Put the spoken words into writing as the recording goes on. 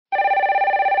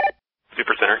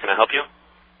Super Center. Can I help you?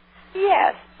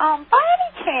 Yes. By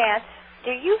any chance,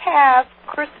 do you have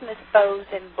Christmas bows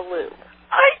in blue?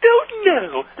 I don't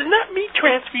know. Let me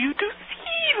transfer you to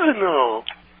Seasonal.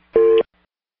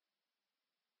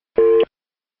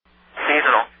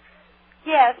 Seasonal.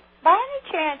 Yes. By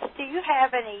any chance, do you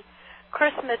have any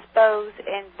Christmas bows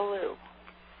in blue?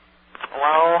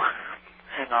 Well,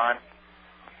 hang on.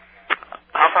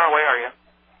 How far away are you?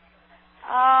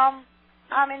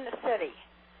 I'm in the city.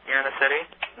 You're in the city?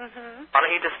 Mm-hmm. Why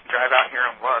don't you just drive out here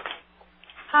and look?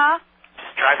 Huh?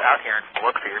 Just drive out here and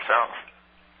look for yourself.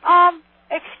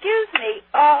 Excuse me.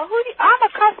 I'm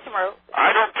a customer.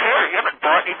 I don't care. You haven't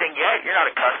bought anything yet. You're not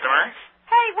a customer.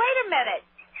 Hey, wait a minute.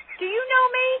 Do you know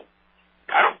me?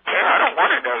 I don't care. I don't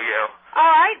want to know you.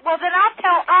 All right. Well, then I'll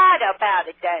tell Ida about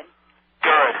it then.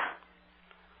 Good.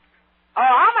 Oh,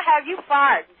 I'm going to have you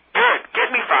fired. Good.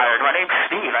 Get me fired. My name's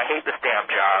Steve. I hate this damn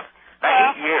job. I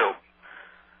hate you.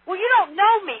 Well, you don't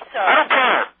know me, sir. I don't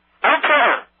care. I don't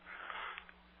care.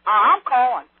 I'm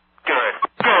calling.